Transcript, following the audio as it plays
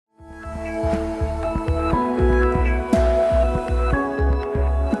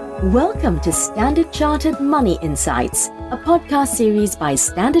Welcome to Standard Chartered Money Insights, a podcast series by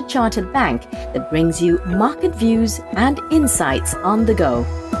Standard Chartered Bank that brings you market views and insights on the go.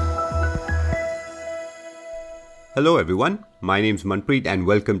 Hello everyone, my name's Manpreet and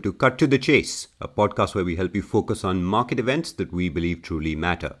welcome to Cut to the Chase, a podcast where we help you focus on market events that we believe truly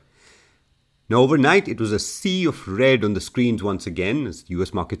matter. Now overnight it was a sea of red on the screens once again as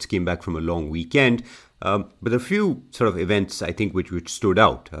US markets came back from a long weekend. But a few sort of events, I think, which stood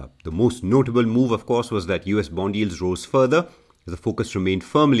out. The most notable move, of course, was that US bond yields rose further as the focus remained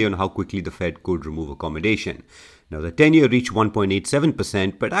firmly on how quickly the Fed could remove accommodation. Now, the 10-year reached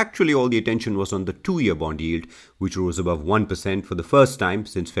 1.87%, but actually all the attention was on the 2-year bond yield, which rose above 1% for the first time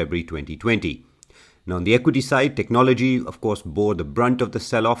since February 2020. Now, on the equity side, technology, of course, bore the brunt of the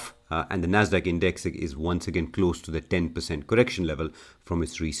sell-off, and the Nasdaq index is once again close to the 10% correction level from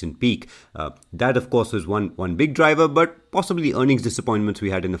its recent peak. That, of course, was one big driver, but possibly earnings disappointments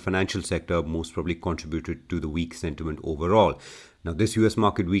we had in the financial sector most probably contributed to the weak sentiment overall. Now, this US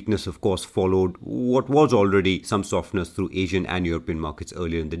market weakness, of course, followed what was already some softness through Asian and European markets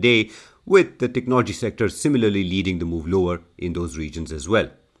earlier in the day, with the technology sector similarly leading the move lower in those regions as well.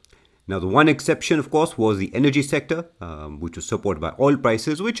 Now, the one exception, of course, was the energy sector, which was supported by oil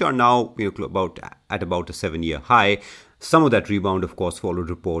prices, which are now about a 7-year high. Some of that rebound, of course, followed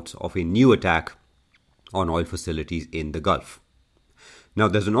reports of a new attack on oil facilities in the Gulf. Now,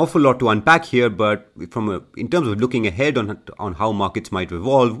 there's an awful lot to unpack here, but in terms of looking ahead on how markets might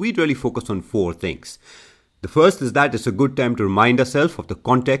evolve, we'd really focus on 4 things. The first is that it's a good time to remind ourselves of the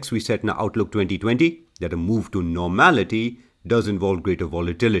context we set in our Outlook 2020, that a move to normality does involve greater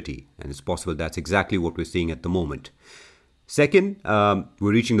volatility, and it's possible that's exactly what we're seeing at the moment. Second,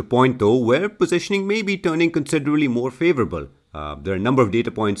 we're reaching the point, though, where positioning may be turning considerably more favorable. There are a number of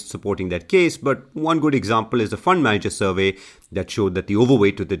data points supporting that case, but one good example is the fund manager survey that showed that the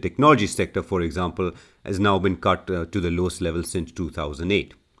overweight to the technology sector, for example, has now been cut to the lowest level since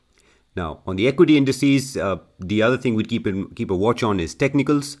 2008. Now, on the equity indices, the other thing we'd keep a watch on is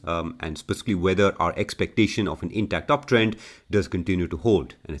technicals, and specifically whether our expectation of an intact uptrend does continue to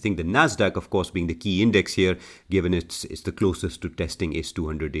hold. And I think the Nasdaq, of course, being the key index here, given it's the closest to testing its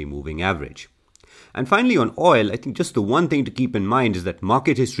 200-day moving average. And finally, on oil, I think just the one thing to keep in mind is that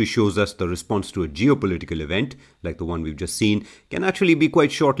market history shows us the response to a geopolitical event, like the one we've just seen, can actually be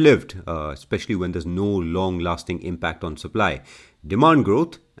quite short-lived, especially when there's no long-lasting impact on supply. Demand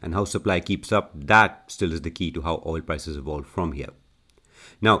growth and how supply keeps up, that still is the key to how oil prices evolve from here.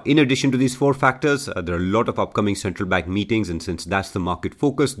 Now, in addition to these 4 factors, there are a lot of upcoming central bank meetings, and since that's the market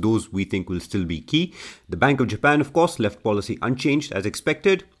focus, those we think will still be key. The Bank of Japan, of course, left policy unchanged as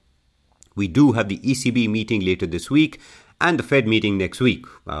expected. We do have the ECB meeting later this week and the Fed meeting next week.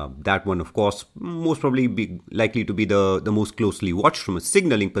 That one, of course, most probably be likely to be the most closely watched from a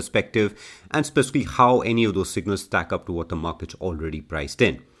signaling perspective, and specifically how any of those signals stack up to what the market's already priced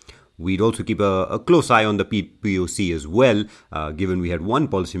in. We'd also keep a close eye on the PBOC as well, given we had one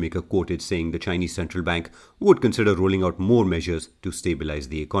policymaker quoted saying the Chinese central bank would consider rolling out more measures to stabilize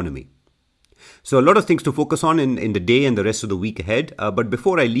the economy. So a lot of things to focus on in the day and the rest of the week ahead. But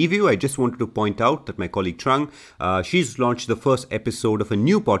before I leave you, I just wanted to point out that my colleague Trung, she's launched the first episode of a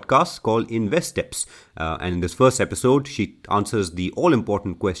new podcast called Invest Tips. And in this first episode, she answers the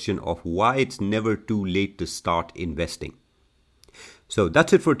all-important question of why it's never too late to start investing. So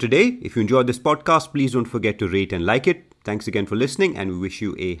that's it for today. If you enjoyed this podcast, please don't forget to rate and like it. Thanks again for listening, and we wish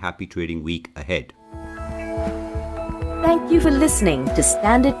you a happy trading week ahead. Thank you for listening to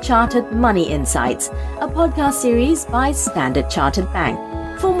Standard Chartered Money Insights, a podcast series by Standard Chartered Bank.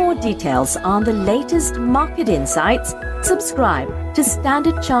 For more details on the latest market insights, subscribe to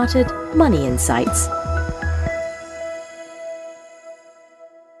Standard Chartered Money Insights.